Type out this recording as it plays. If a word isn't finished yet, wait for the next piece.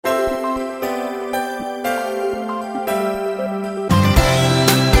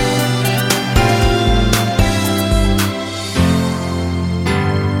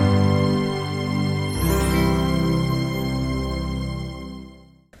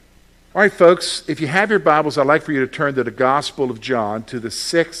All right, folks, if you have your Bibles, I'd like for you to turn to the Gospel of John, to the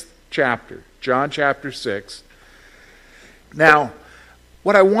 6th chapter, John chapter 6. Now,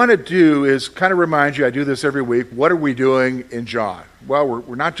 what I want to do is kind of remind you, I do this every week, what are we doing in John? Well,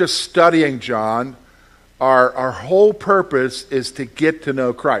 we're not just studying John. Our whole purpose is to get to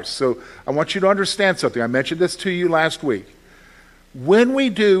know Christ. So I want you to understand something. I mentioned this to you last week. When we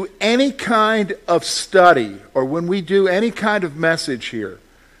do any kind of study or when we do any kind of message here,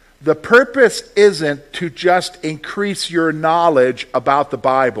 the purpose isn't to just increase your knowledge about the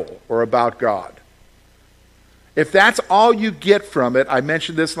Bible or about God. If that's all you get from it, I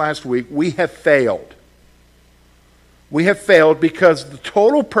mentioned this last week, we have failed. We have failed because the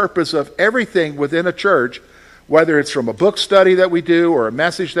total purpose of everything within a church, whether it's from a book study that we do or a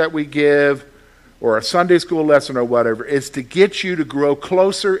message that we give or a Sunday school lesson or whatever, is to get you to grow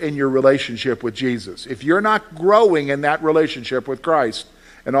closer in your relationship with Jesus. If you're not growing in that relationship with Christ,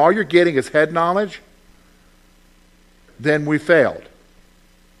 and all you're getting is head knowledge, then we failed.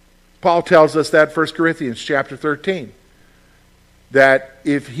 Paul tells us that in 1 Corinthians chapter 13. That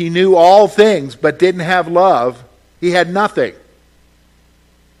if he knew all things but didn't have love, he had nothing.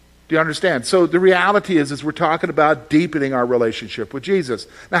 Do you understand? So the reality is we're talking about deepening our relationship with Jesus.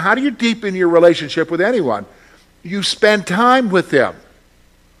 Now, how do you deepen your relationship with anyone? You spend time with them.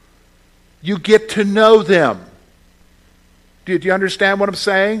 You get to know them. Do you understand what I'm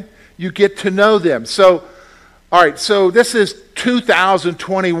saying? You get to know them. So, all right, so this is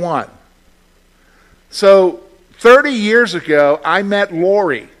 2021. So 30 years ago, I met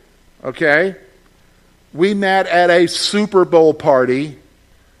Lori, okay? We met at a Super Bowl party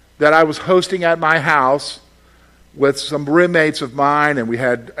that I was hosting at my house with some roommates of mine, and we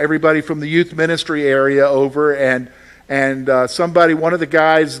had everybody from the youth ministry area over, and somebody, one of the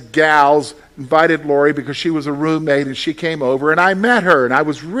gals, invited Lori because she was a roommate, and she came over, and I met her, and I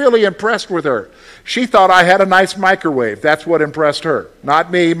was really impressed with her. She thought I had a nice microwave. That's what impressed her.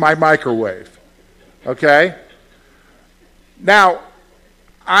 Not me, my microwave. Okay? Now,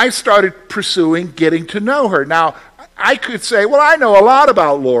 I started pursuing getting to know her. Now, I could say, well, I know a lot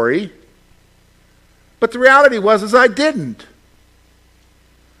about Lori, but the reality was I didn't.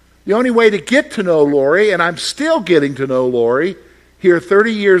 The only way to get to know Lori, and I'm still getting to know Lori here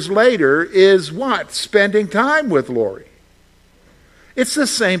 30 years later, is what? Spending time with Lori. It's the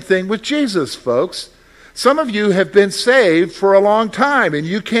same thing with Jesus, folks. Some of you have been saved for a long time, and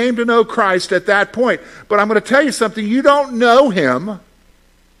you came to know Christ at that point. But I'm going to tell you something. You don't know him.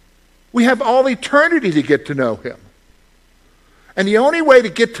 We have all eternity to get to know him. And the only way to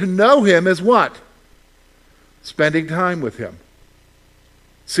get to know him is what? Spending time with him.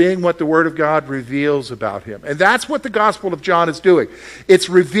 Seeing what the Word of God reveals about him. And that's what the Gospel of John is doing. It's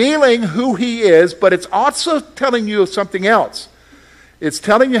revealing who he is, but it's also telling you something else. It's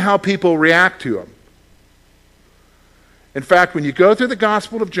telling you how people react to him. In fact, when you go through the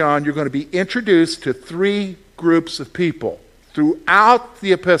Gospel of John, you're going to be introduced to three groups of people. Throughout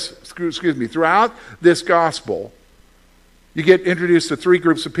this Gospel, you get introduced to three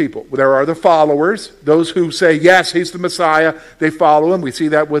groups of people. There are the followers, those who say, yes, he's the Messiah. They follow him. We see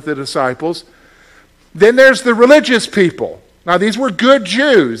that with the disciples. Then there's the religious people. Now, these were good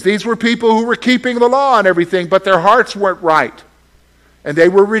Jews. These were people who were keeping the law and everything, but their hearts weren't right. And they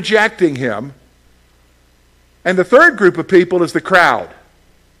were rejecting him. And the third group of people is the crowd.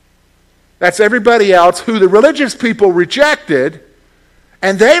 That's everybody else who the religious people rejected,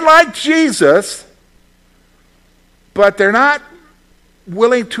 and they liked Jesus, but they're not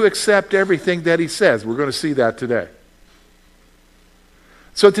willing to accept everything that he says. We're going to see that today.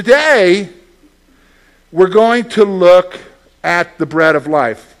 So today, we're going to look at the bread of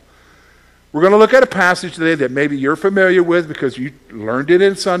life. We're going to look at a passage today that maybe you're familiar with because you learned it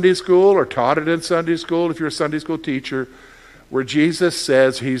in Sunday school or taught it in Sunday school if you're a Sunday school teacher, where Jesus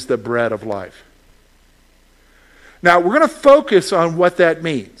says he's the bread of life. Now, we're going to focus on what that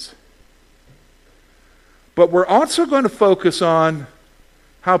means. But we're also going to focus on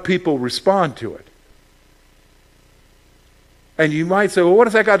how people respond to it. And you might say, well, what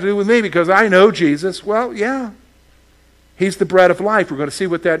does that got to do with me? Because I know Jesus. Well, yeah. He's the bread of life. We're going to see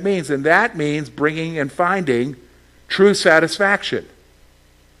what that means. And that means bringing and finding true satisfaction.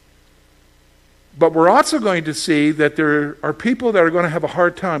 But we're also going to see that there are people that are going to have a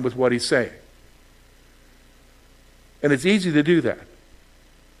hard time with what he's saying. And it's easy to do that.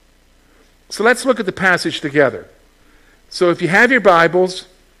 So let's look at the passage together. So if you have your Bibles,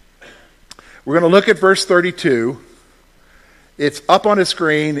 we're going to look at verse 32. It's up on the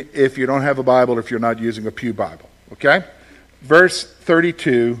screen if you don't have a Bible, if you're not using a pew Bible. Okay? Verse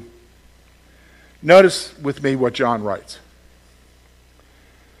 32. Notice with me what John writes.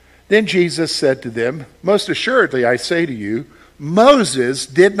 Then Jesus said to them, "Most assuredly I say to you, Moses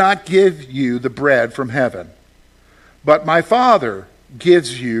did not give you the bread from heaven, but my Father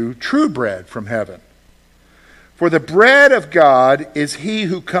gives you true bread from heaven. For the bread of God is he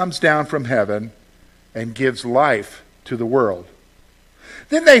who comes down from heaven and gives life to the world."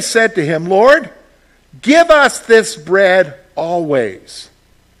 Then they said to him, "Lord, give us this bread always."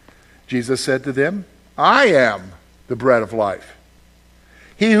 Jesus said to them, "I am the bread of life.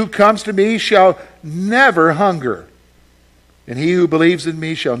 He who comes to me shall never hunger, and he who believes in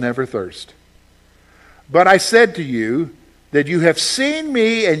me shall never thirst. But I said to you that you have seen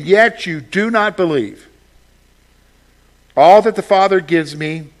me, and yet you do not believe. All that the Father gives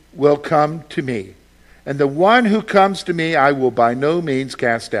me will come to me, and the one who comes to me I will by no means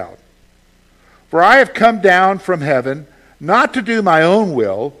cast out. For I have come down from heaven not to do my own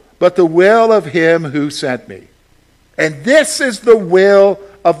will, but the will of him who sent me. And this is the will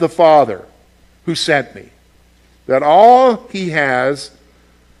of the Father who sent me, that all he has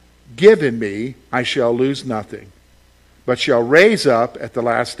given me I shall lose nothing, but shall raise up at the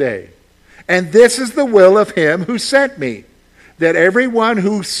last day. And this is the will of him who sent me, that everyone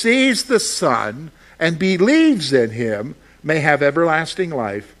who sees the Son and believes in him may have everlasting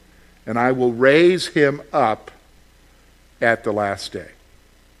life, and I will raise him up at the last day."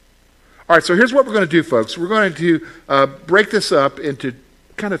 All right, so here's what we're going to do, folks. We're going to break this up into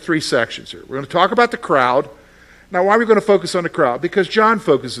kind of three sections here. We're going to talk about the crowd. Now, why are we going to focus on the crowd? Because John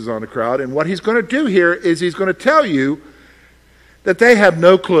focuses on the crowd, and what he's going to do here is he's going to tell you that they have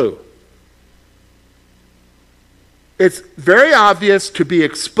no clue. It's very obvious to be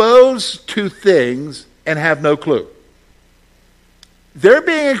exposed to things and have no clue. They're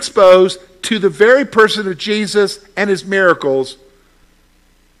being exposed to the very person of Jesus and his miracles,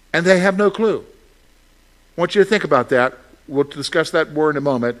 and they have no clue. I want you to think about that. We'll discuss that more in a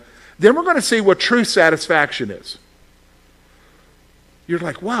moment. Then we're going to see what true satisfaction is. You're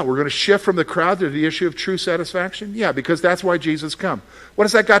like, wow, we're going to shift from the crowd to the issue of true satisfaction? Yeah, because that's why Jesus come. What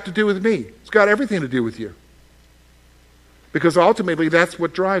has that got to do with me? It's got everything to do with you. Because ultimately, that's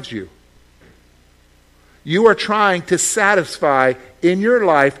what drives you. You are trying to satisfy in your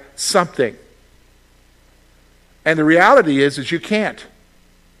life something. And the reality is you can't.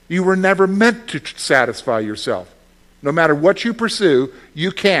 You were never meant to satisfy yourself. No matter what you pursue,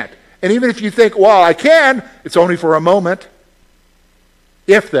 you can't. And even if you think, well, I can, it's only for a moment.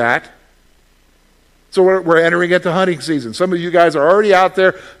 If that. So we're entering into hunting season. Some of you guys are already out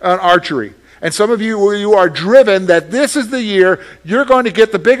there on archery. And some of you are driven that this is the year you're going to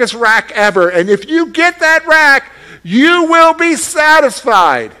get the biggest rack ever. And if you get that rack, you will be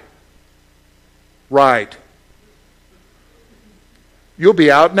satisfied. Right. You'll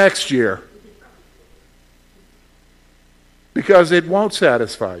be out next year. Because it won't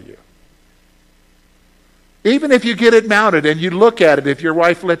satisfy you. Even if you get it mounted and you look at it, if your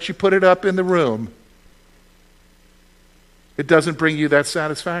wife lets you put it up in the room, it doesn't bring you that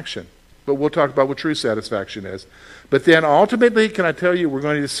satisfaction. But we'll talk about what true satisfaction is. But then ultimately, can I tell you, we're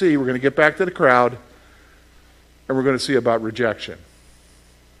going to get back to the crowd, and we're going to see about rejection.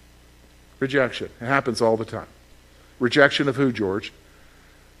 Rejection. It happens all the time. Rejection of who, George?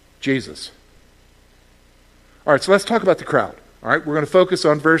 Jesus. All right, so let's talk about the crowd. All right, we're going to focus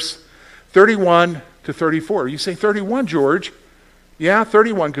on verse 31 to 34. You say 31, George? Yeah,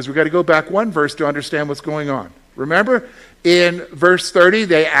 31, because we've got to go back one verse to understand what's going on. Remember, in verse 30,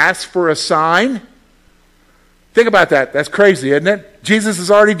 they asked for a sign. Think about that. That's crazy, isn't it? Jesus is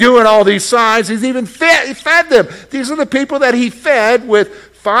already doing all these signs. He's even fed them. These are the people that he fed with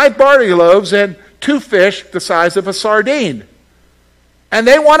 5 barley loaves and 2 fish the size of a sardine. And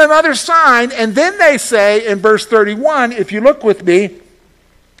they want another sign. And then they say in verse 31, if you look with me,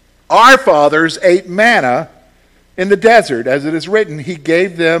 our fathers ate manna in the desert. As it is written, he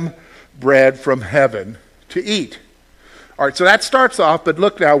gave them bread from heaven to eat. All right, so that starts off, but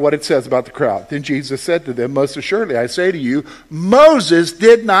look now what it says about the crowd. Then Jesus said to them, most assuredly, I say to you, Moses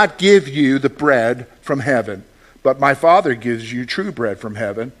did not give you the bread from heaven, but my Father gives you true bread from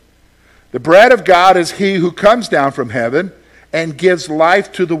heaven. The bread of God is he who comes down from heaven and gives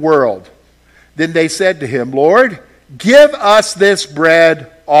life to the world. Then they said to him, Lord, give us this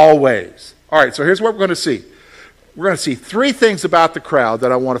bread always. All right, so here's what we're going to see. We're going to see 3 things about the crowd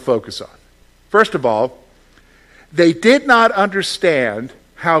that I want to focus on. First of all, they did not understand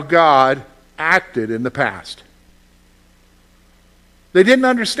how God acted in the past. They didn't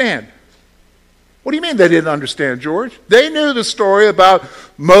understand. What do you mean they didn't understand, George? They knew the story about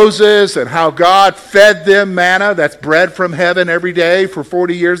Moses and how God fed them manna, that's bread from heaven every day for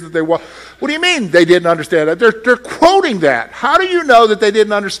 40 years that they walked. What do you mean they didn't understand that? They're quoting that. How do you know that they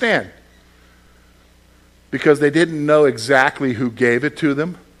didn't understand? Because they didn't know exactly who gave it to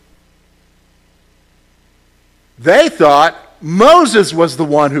them. They thought Moses was the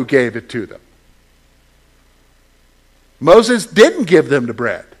one who gave it to them. Moses didn't give them the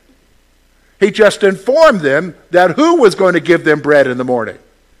bread. He just informed them that who was going to give them bread in the morning?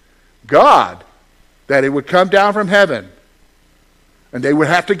 God. That it would come down from heaven. And they would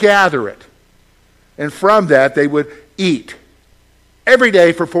have to gather it. And from that they would eat every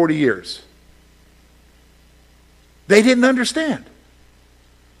day for 40 years. They didn't understand.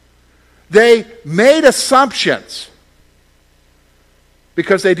 They made assumptions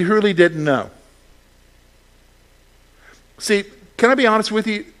because they truly didn't know. See, can I be honest with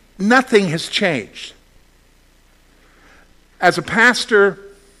you? Nothing has changed. As a pastor,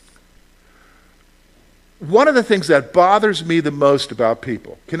 one of the things that bothers me the most about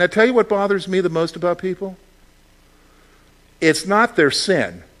people, can I tell you what bothers me the most about people? It's not their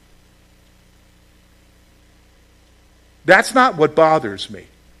sin. That's not what bothers me.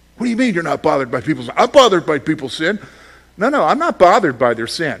 What do you mean you're not bothered by people's sin? I'm bothered by people's sin. No, I'm not bothered by their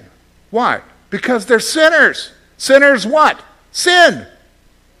sin. Why? Because they're sinners. Sinners what? Sin.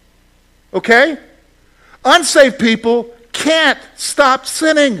 Okay? Unsaved people can't stop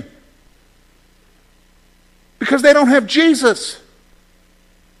sinning because they don't have Jesus.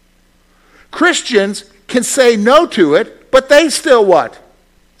 Christians can say no to it, but they still what?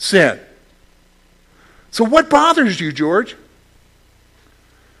 Sin. So what bothers you, George?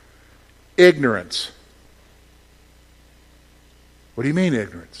 Ignorance. What do you mean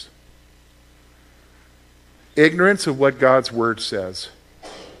ignorance? Ignorance of what God's Word says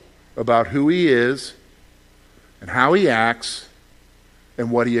about who He is and how He acts and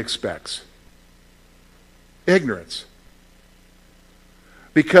what He expects. Ignorance.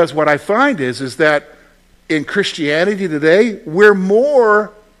 Because what I find is that in Christianity today, we're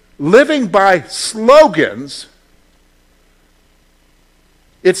more living by slogans.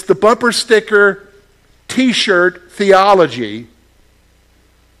 It's the bumper sticker, t-shirt theology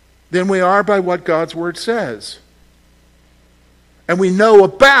than we are by what God's Word says. And we know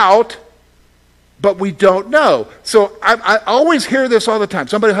about, but we don't know. So I always hear this all the time.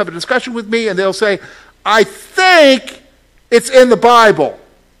 Somebody will have a discussion with me and they'll say, I think it's in the Bible.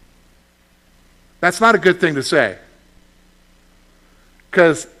 That's not a good thing to say.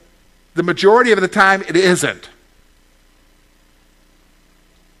 Because the majority of the time it isn't.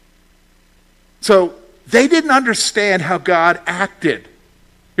 So they didn't understand how God acted.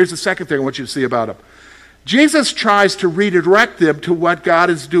 Here's the second thing I want you to see about him. Jesus tries to redirect them to what God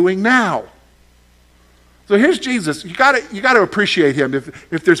is doing now. So here's Jesus. You got to appreciate him.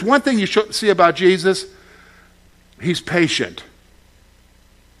 If there's one thing you should see about Jesus, he's patient.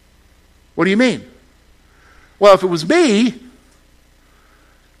 What do you mean? Well, if it was me,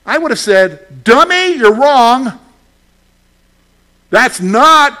 I would have said, dummy, you're wrong.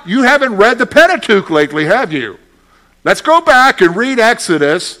 You haven't read the Pentateuch lately, have you? Let's go back and read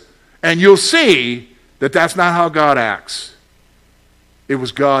Exodus, and you'll see that that's not how God acts. It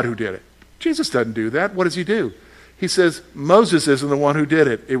was God who did it. Jesus doesn't do that. What does he do? He says, Moses isn't the one who did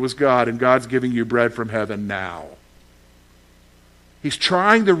it. It was God, and God's giving you bread from heaven now. He's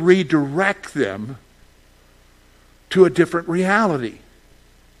trying to redirect them to a different reality.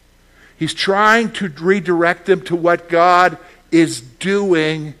 He's trying to redirect them to what God is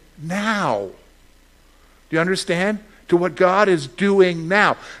doing now. Do you understand? To what God is doing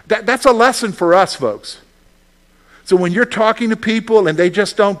now. That's a lesson for us, folks. So when you're talking to people and they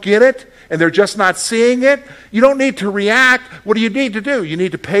just don't get it, and they're just not seeing it, you don't need to react. What do you need to do? You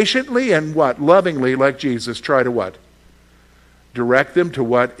need to patiently and what? Lovingly, like Jesus, try to what? Direct them to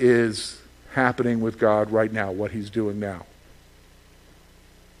what is happening with God right now, what he's doing now.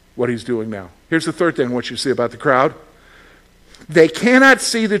 What he's doing now. Here's the third thing I want you to see about the crowd. They cannot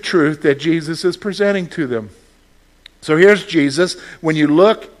see the truth that Jesus is presenting to them. So here's Jesus. When you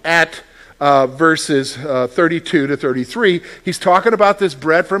look at verses 32 to 33, he's talking about this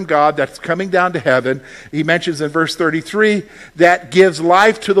bread from God that's coming down to heaven. He mentions in verse 33 that gives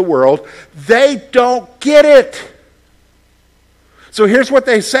life to the world. They don't get it. So here's what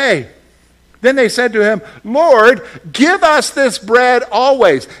they say. Then they said to him, Lord, give us this bread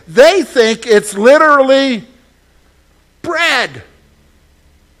always. They think it's literally bread.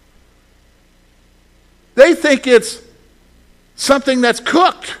 They think it's something that's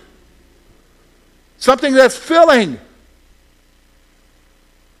cooked. Something that's filling.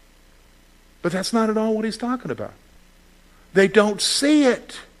 But that's not at all what he's talking about. They don't see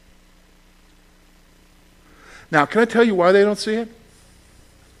it. Now, can I tell you why they don't see it?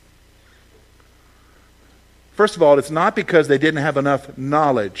 First of all, it's not because they didn't have enough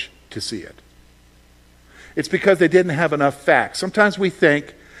knowledge to see it. It's because they didn't have enough facts. Sometimes we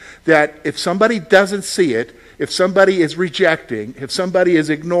think that if somebody doesn't see it, if somebody is rejecting, if somebody is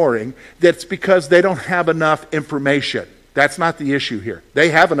ignoring, that's because they don't have enough information. That's not the issue here. They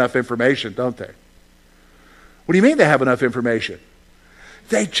have enough information, don't they? What do you mean they have enough information?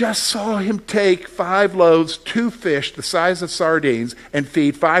 They just saw him take 5 loaves, 2 fish the size of sardines, and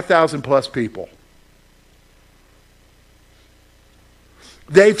feed 5,000 plus people.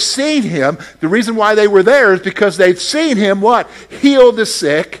 They've seen him. The reason why they were there is because they've seen him what? Heal the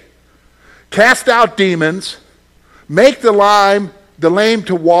sick, cast out demons, make the lame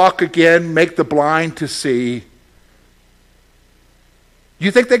to walk again, make the blind to see.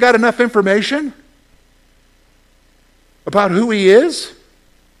 You think they got enough information about who he is?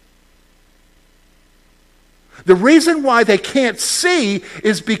 The reason why they can't see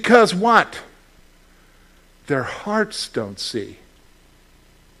is because what? Their hearts don't see.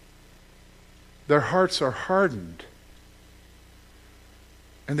 Their hearts are hardened.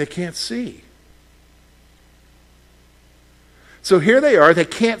 And they can't see. So here they are. They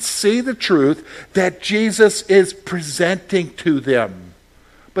can't see the truth that Jesus is presenting to them.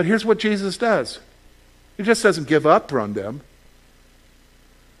 But here's what Jesus does. He just doesn't give up on them.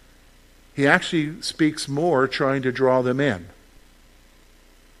 He actually speaks more, trying to draw them in.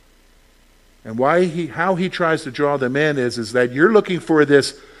 And how he tries to draw them in is that you're looking for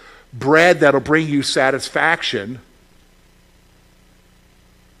this bread that'll bring you satisfaction.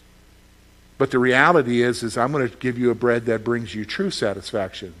 But the reality is I'm going to give you a bread that brings you true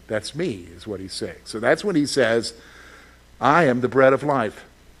satisfaction. That's me, is what he's saying. So that's when he says, I am the bread of life.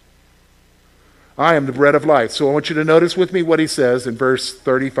 I am the bread of life. So I want you to notice with me what he says in verse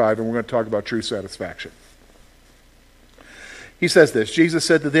 35, and we're going to talk about true satisfaction. He says this, Jesus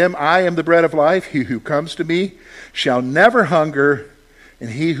said to them, I am the bread of life. He who comes to me shall never hunger,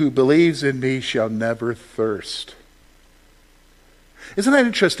 and he who believes in me shall never thirst. Isn't that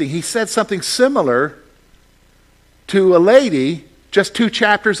interesting? He said something similar to a lady just 2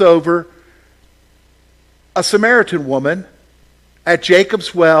 chapters over, a Samaritan woman at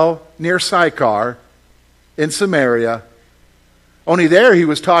Jacob's well near Sychar in Samaria. Only there he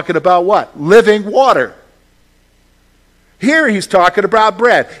was talking about what? Living water. Here he's talking about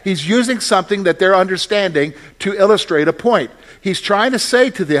bread. He's using something that they're understanding to illustrate a point. He's trying to say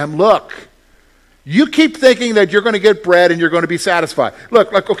to them, look, you keep thinking that you're going to get bread and you're going to be satisfied.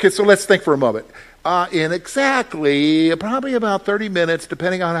 Look, okay, so let's think for a moment. In exactly, probably about 30 minutes,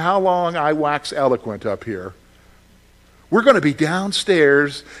 depending on how long I wax eloquent up here, we're going to be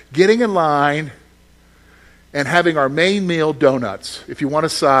downstairs, getting in line, and having our main meal, donuts. If you want a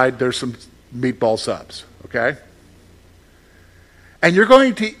side, there's some meatball subs, okay? And you're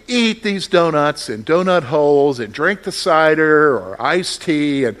going to eat these donuts and donut holes and drink the cider or iced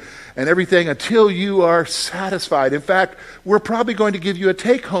tea and everything until you are satisfied. In fact, we're probably going to give you a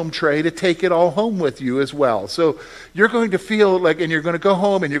take-home tray to take it all home with you as well. So you're going to feel like, and you're going to go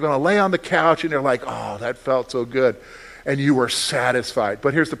home and you're going to lay on the couch and you're like, oh, that felt so good. And you were satisfied.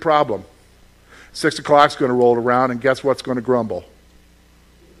 But here's the problem. 6 o'clock's going to roll around, and guess what's going to grumble?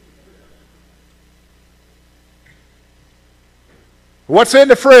 What's in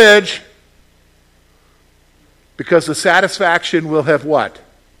the fridge? Because the satisfaction will have what?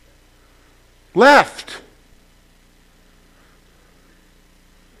 Left.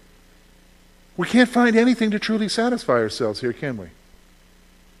 We can't find anything to truly satisfy ourselves here, can we?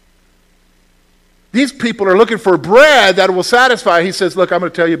 These people are looking for bread that will satisfy. He says, look, I'm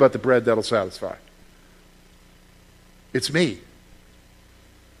going to tell you about the bread that will satisfy. It's me.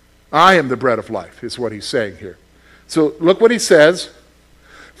 I am the bread of life, is what he's saying here. So look what he says.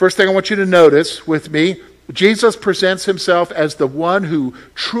 First thing I want you to notice with me, Jesus presents himself as the one who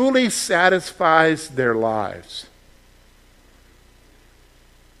truly satisfies their lives.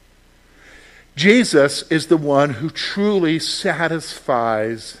 Jesus is the one who truly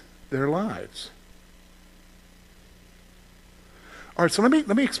satisfies their lives. All right, so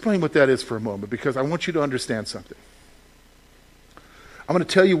let me explain what that is for a moment, because I want you to understand something. I'm going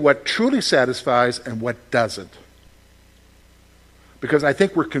to tell you what truly satisfies and what doesn't, because I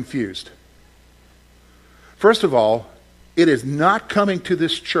think we're confused. First of all, it is not coming to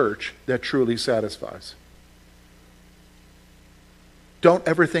this church that truly satisfies. Don't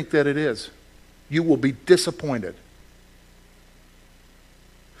ever think that it is. You will be disappointed.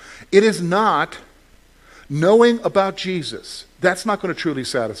 It is not knowing about Jesus. That's not going to truly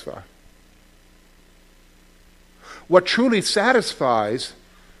satisfy. What truly satisfies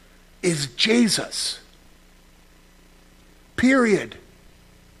is Jesus. Period.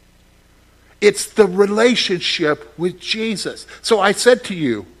 It's the relationship with Jesus. So I said to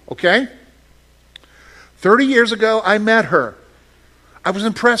you, okay, 30 years ago I met her. I was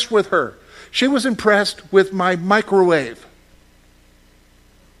impressed with her. She was impressed with my microwave.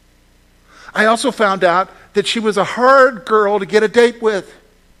 I also found out that she was a hard girl to get a date with.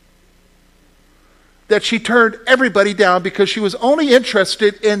 That she turned everybody down because she was only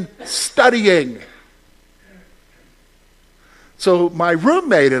interested in studying. So my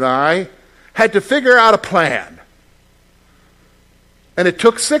roommate and I had to figure out a plan. And it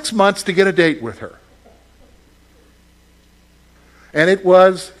took 6 months to get a date with her. And it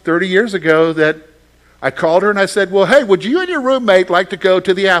was 30 years ago that I called her and I said, well, hey, would you and your roommate like to go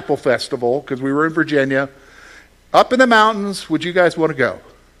to the Apple Festival? Because we were in Virginia. Up in the mountains, would you guys want to go?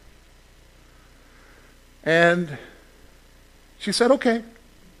 And she said, okay.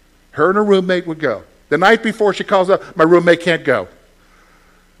 Her and her roommate would go. The night before she calls up, my roommate can't go.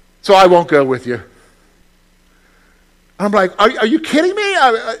 So I won't go with you. I'm like, are you kidding me?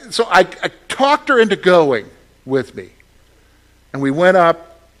 So I talked her into going with me. And we went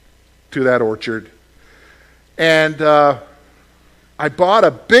up to that orchard. And I bought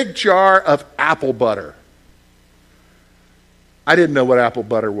a big jar of apple butter. I didn't know what apple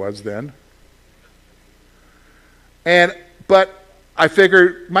butter was then. But I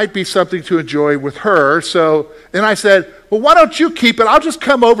figured it might be something to enjoy with her. So then I said, well, why don't you keep it? I'll just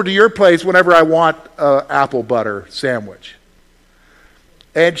come over to your place whenever I want an apple butter sandwich.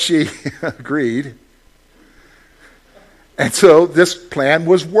 And she agreed. And so this plan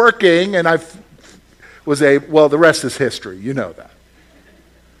was working, and the rest is history. You know that.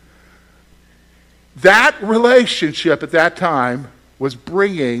 That relationship at that time was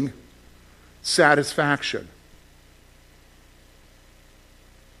bringing satisfaction.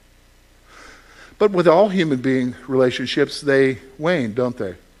 But with all human being relationships, they wane, don't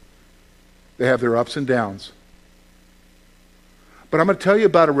they? They have their ups and downs. But I'm going to tell you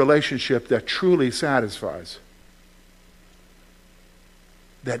about a relationship that truly satisfies,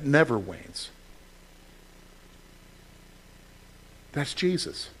 that never wanes. That's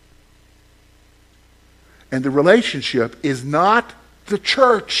Jesus. And the relationship is not the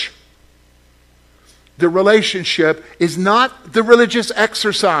church. The relationship is not the religious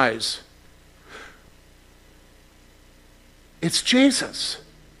exercise. It's Jesus.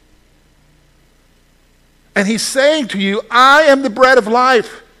 And he's saying to you, I am the bread of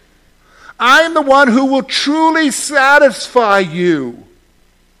life. I am the one who will truly satisfy you.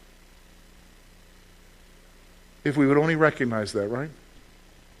 If we would only recognize that, right?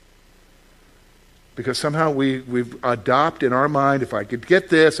 Because somehow we've adopted in our mind, if I could get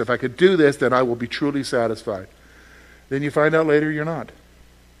this, if I could do this, then I will be truly satisfied. Then you find out later you're not.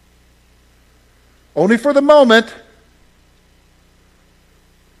 Only for the moment.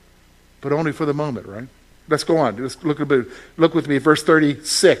 But only for the moment, right? Let's go on. Let's look with me at verse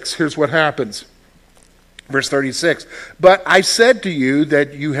 36. Here's what happens. Verse 36. But I said to you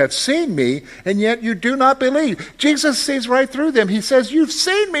that you have seen me, and yet you do not believe. Jesus sees right through them. He says, you've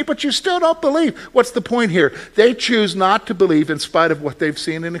seen me, but you still don't believe. What's the point here? They choose not to believe in spite of what they've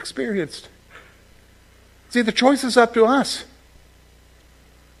seen and experienced. See, the choice is up to us.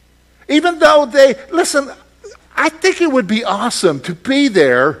 Even though listen, I think it would be awesome to be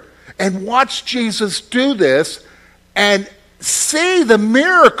there and watch Jesus do this and see the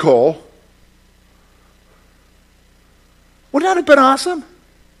miracle. Wouldn't that have been awesome?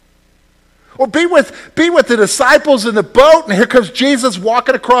 Or be with the disciples in the boat, and here comes Jesus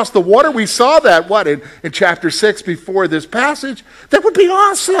walking across the water. We saw that, in chapter 6 before this passage. That would be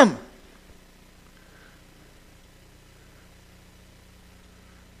awesome.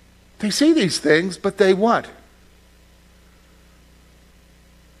 They see these things, but they what?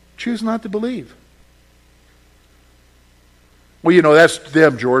 Choose not to believe. Well, that's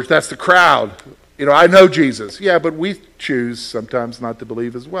them, George. That's the crowd. I know Jesus. Yeah, but we choose sometimes not to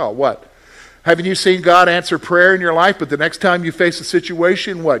believe as well. What? Haven't you seen God answer prayer in your life, but the next time you face a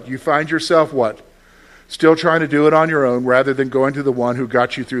situation, what? You find yourself what? Still trying to do it on your own rather than going to the one who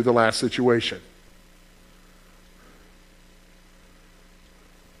got you through the last situation.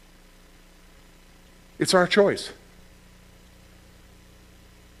 It's our choice.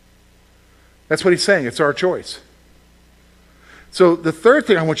 That's what he's saying. It's our choice. So the third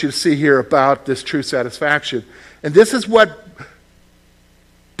thing I want you to see here about this true satisfaction, and this is what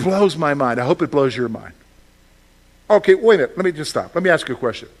blows my mind. I hope it blows your mind. Okay, wait a minute. Let me just stop. Let me ask you a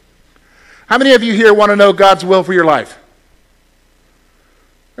question. How many of you here want to know God's will for your life?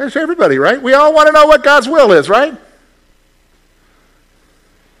 There's everybody, right? We all want to know what God's will is, right?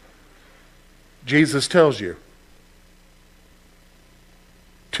 Jesus tells you.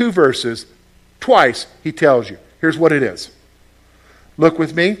 2 verses, twice he tells you. Here's what it is. Look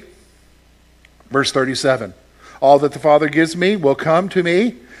with me. Verse 37. All that the Father gives me will come to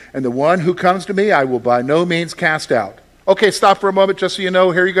me, and the one who comes to me I will by no means cast out. Okay, stop for a moment just so you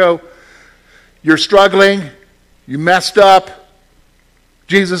know. Here you go. You're struggling. You messed up.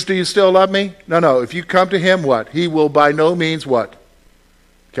 Jesus, do you still love me? No. If you come to him, what? He will by no means what?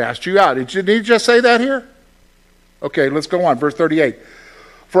 Cast you out. Did he just say that here? Okay, let's go on. Verse 38.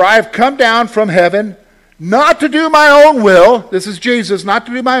 For I have come down from heaven not to do my own will. This is Jesus, not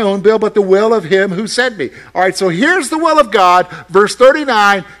to do my own will, but the will of him who sent me. All right, so here's the will of God. Verse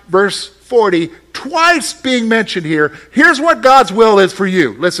 39, verse 40, twice being mentioned here. Here's what God's will is for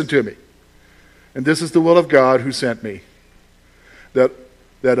you. Listen to me. And this is the will of God who sent me. That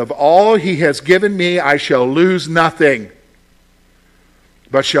of all he has given me, I shall lose nothing,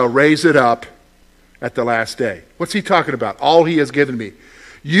 but shall raise it up at the last day. What's he talking about? All he has given me.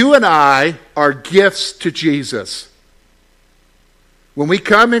 You and I are gifts to Jesus. When we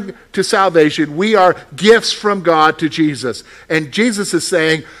come into salvation, we are gifts from God to Jesus. And Jesus is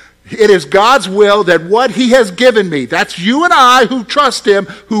saying, it is God's will that what he has given me, that's you and I who trust him,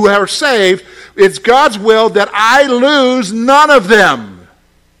 who are saved, it's God's will that I lose none of them.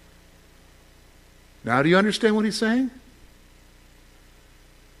 Now, do you understand what he's saying?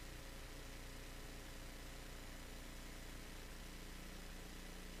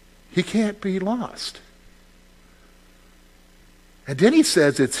 He can't be lost. And then he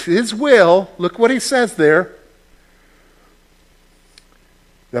says it's his will, look what he says there,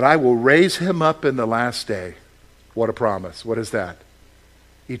 that I will raise him up in the last day. What a promise. What is that?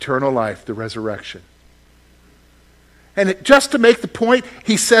 Eternal life, the resurrection. And just to make the point,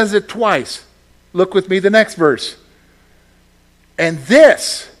 he says it twice. Look with me, the next verse. And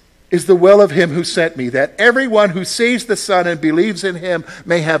this is the will of him who sent me, that everyone who sees the Son and believes in him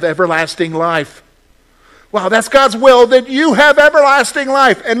may have everlasting life. Wow, that's God's will, that you have everlasting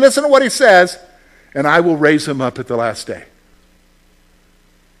life. And listen to what he says, and I will raise him up at the last day.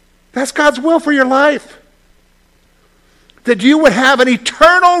 That's God's will for your life. That you would have an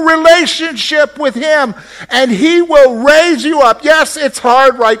eternal relationship with him, and he will raise you up. Yes, it's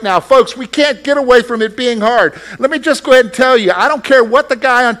hard right now. Folks, we can't get away from it being hard. Let me just go ahead and tell you, I don't care what the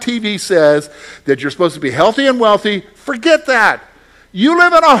guy on TV says, that you're supposed to be healthy and wealthy. Forget that. You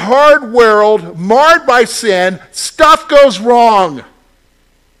live in a hard world, marred by sin. Stuff goes wrong.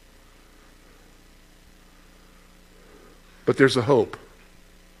 But there's a hope.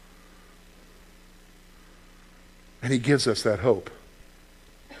 And he gives us that hope.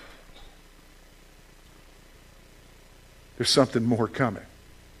 There's something more coming.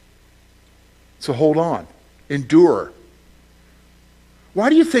 So hold on. Endure.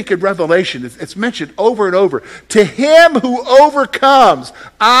 Why do you think in Revelation it's mentioned over and over? To him who overcomes,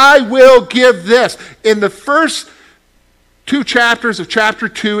 I will give this. In the first 2 chapters of chapter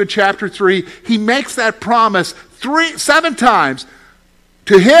 2 and chapter 3, he makes that promise 7 times.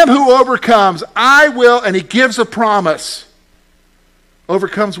 To him who overcomes, I will, and he gives a promise.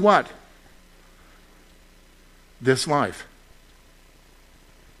 Overcomes what? This life.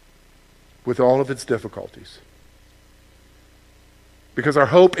 With all of its difficulties. Because our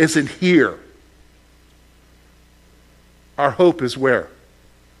hope isn't here. Our hope is where?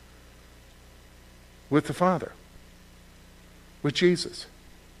 With the Father. With Jesus.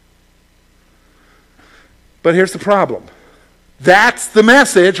 But here's the problem. That's the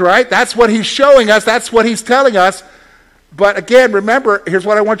message, right? That's what he's showing us. That's what he's telling us. But again, remember, here's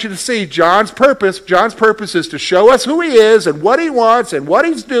what I want you to see. John's purpose is to show us who he is and what he wants and what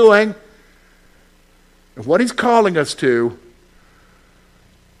he's doing and what he's calling us to.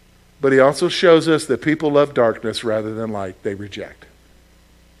 But he also shows us that people love darkness rather than light. They reject.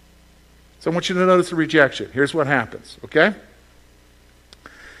 So I want you to notice the rejection. Here's what happens, okay?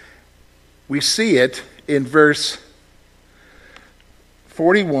 We see it in verse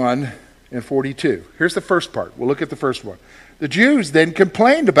 41 and 42. Here's the first part. We'll look at the first one. The Jews then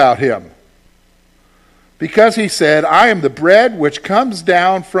complained about him because he said, I am the bread which comes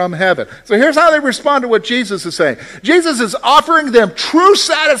down from heaven. So here's how they respond to what Jesus is saying. Jesus is offering them true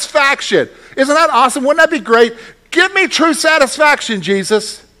satisfaction. Isn't that awesome? Wouldn't that be great? Give me true satisfaction,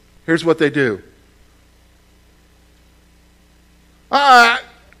 Jesus. Here's what they do.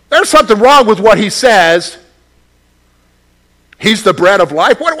 There's something wrong with what he says. He's the bread of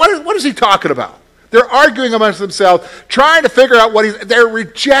life. What is he talking about? They're arguing amongst themselves, trying to figure out they're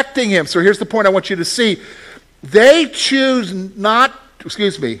rejecting him. So here's the point I want you to see. They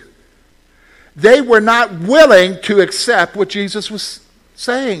were not willing to accept what Jesus was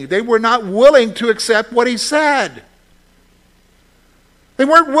saying. They were not willing to accept what he said. They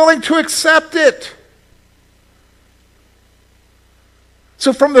weren't willing to accept it.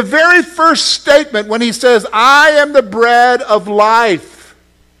 So from the very first statement, when he says, I am the bread of life,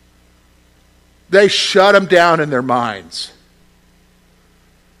 they shut him down in their minds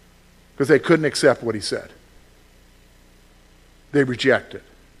because they couldn't accept what he said. They rejected.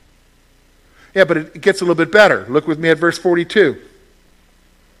 Yeah, but it gets a little bit better. Look with me at verse 42.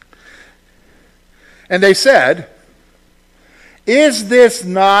 And they said, is this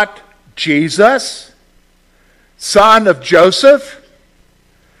not Jesus, son of Joseph,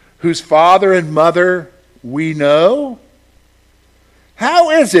 whose father and mother we know? How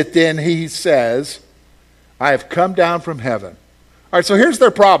is it then, he says, I have come down from heaven? All right, so here's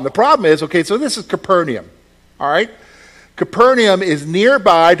their problem. The problem is, okay, so this is Capernaum, all right? Capernaum is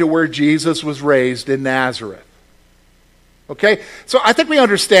nearby to where Jesus was raised in Nazareth. Okay, so I think we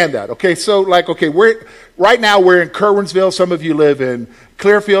understand that. Okay, so right now we're in Curwensville. Some of you live in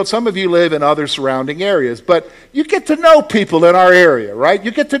Clearfield. Some of you live in other surrounding areas. But you get to know people in our area, right?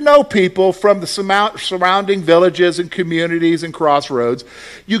 You get to know people from the surrounding villages and communities and crossroads.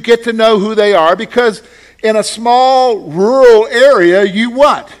 You get to know who they are because in a small rural area, you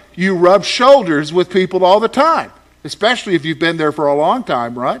rub shoulders with people all the time, especially if you've been there for a long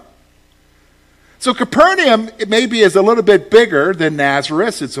time, right? So Capernaum, it maybe is a little bit bigger than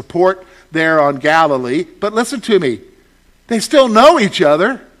Nazareth. It's a port there on Galilee. But listen to me. They still know each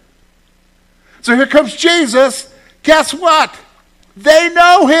other. So here comes Jesus. Guess what? They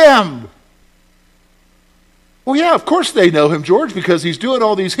know him. Well, yeah, of course they know him, George, because he's doing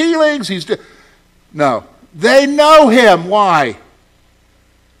all these healings. No, they know him. Why?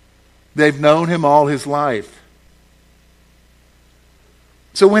 They've known him all his life.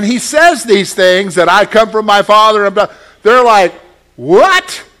 So when he says these things, that I come from my Father, they're like,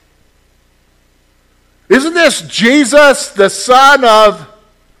 what? Isn't this Jesus, the son of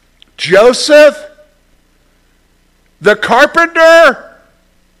Joseph, the carpenter?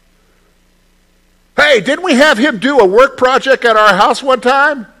 Hey, didn't we have him do a work project at our house one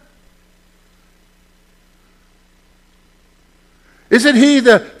time? Isn't he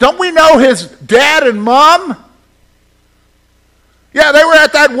don't we know his dad and mom? Yeah, they were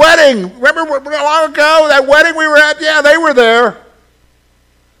at that wedding. Remember long ago, that wedding we were at? Yeah, they were there.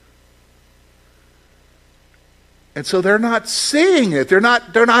 And so they're not seeing it. They're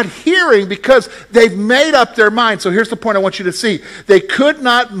not hearing because they've made up their mind. So here's the point I want you to see. They could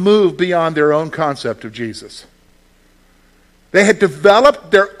not move beyond their own concept of Jesus. They had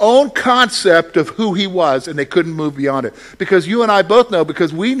developed their own concept of who he was, and they couldn't move beyond it. Because you and I both know,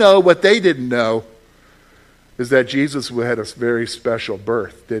 because we know what they didn't know, is that Jesus had a very special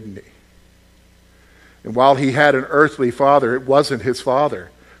birth, didn't he? And while he had an earthly father, it wasn't his father.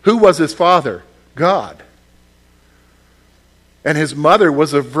 Who was his father? God. And his mother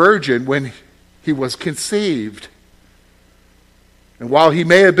was a virgin when he was conceived. And while he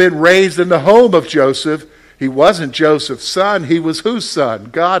may have been raised in the home of Joseph, he wasn't Joseph's son. He was whose son?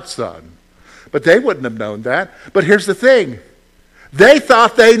 God's son. But they wouldn't have known that. But here's the thing. They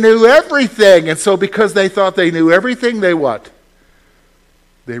thought they knew everything. And so because they thought they knew everything, they what?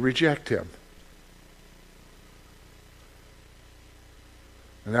 They reject him.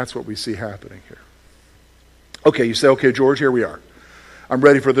 And that's what we see happening here. Okay, you say, okay, George, here we are. I'm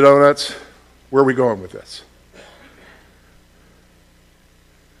ready for the donuts. Where are we going with this?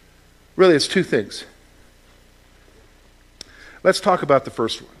 Really, it's two things. Let's talk about the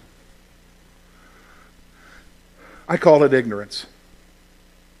first one. I call it ignorance.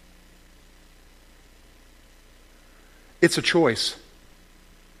 It's a choice.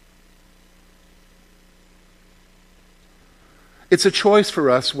 It's a choice for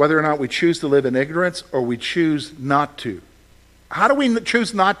us whether or not we choose to live in ignorance or we choose not to. How do we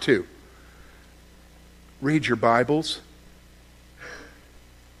choose not to? Read your Bibles.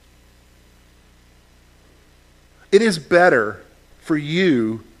 It is better for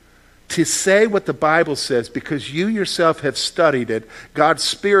you to say what the Bible says because you yourself have studied it, God's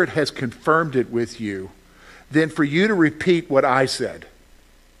Spirit has confirmed it with you, than for you to repeat what I said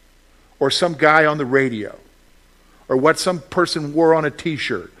or some guy on the radio or what some person wore on a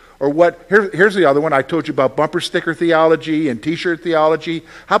t-shirt or what, here's the other one. I told you about bumper sticker theology and t-shirt theology.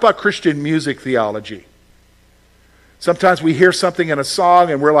 How about Christian music theology? Sometimes we hear something in a song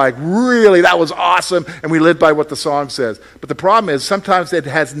and we're like, really, that was awesome, and we live by what the song says. But the problem is sometimes it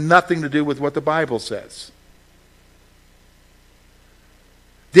has nothing to do with what the Bible says.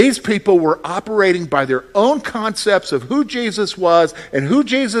 These people were operating by their own concepts of who Jesus was and who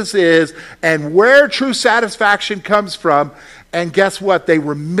Jesus is and where true satisfaction comes from. And guess what? They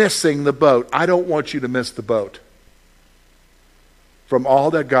were missing the boat. I don't want you to miss the boat from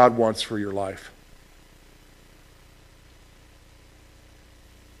all that God wants for your life.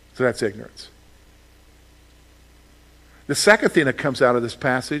 So that's ignorance. The second thing that comes out of this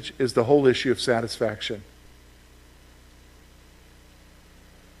passage is the whole issue of satisfaction.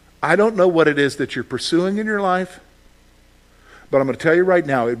 I don't know what it is that you're pursuing in your life, but I'm going to tell you right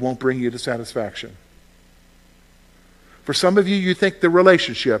now, it won't bring you to satisfaction. For some of you, you think the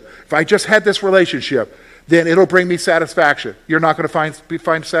relationship, if I just had this relationship, then it'll bring me satisfaction. You're not going to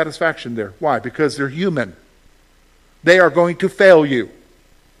find satisfaction there. Why? Because they're human. They are going to fail you.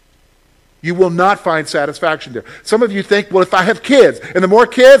 You will not find satisfaction there. Some of you think, well, if I have kids, and the more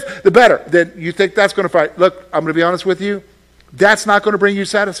kids, the better. Then you think that's going to find. Look, I'm going to be honest with you. That's not going to bring you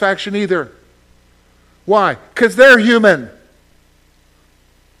satisfaction either. Why? Because they're human.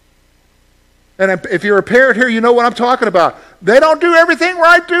 And if you're a parent here, you know what I'm talking about. They don't do everything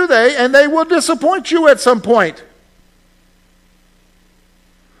right, do they? And they will disappoint you at some point.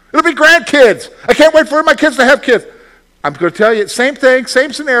 It'll be grandkids. I can't wait for my kids to have kids. I'm going to tell you, same thing,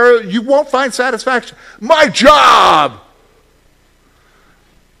 same scenario. You won't find satisfaction. My job!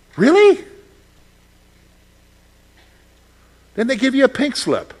 Really? Then they give you a pink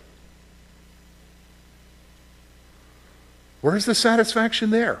slip. Where's the satisfaction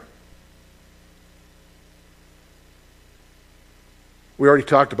there? We already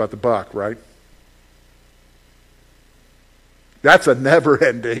talked about the buck, right? That's a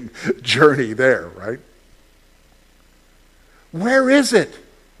never-ending journey there, right? Where is it?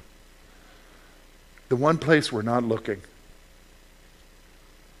 The one place we're not looking.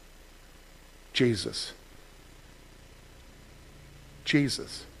 Jesus.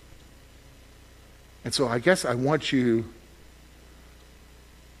 Jesus. And so I guess I want you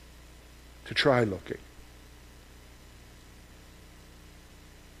to try looking.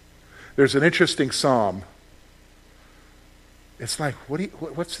 There's an interesting psalm. It's like,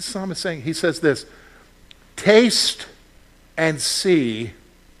 what's the psalmist saying? He says this, taste and see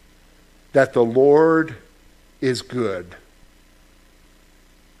that the Lord is good.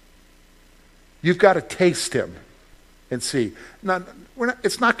 You've got to taste him and see.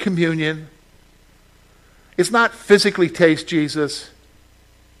 It's not communion. It's not physically taste Jesus.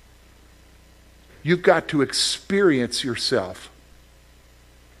 You've got to experience yourself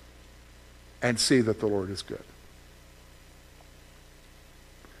and see that the Lord is good.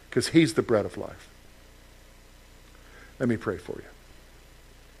 Because he's the bread of life. Let me pray for you.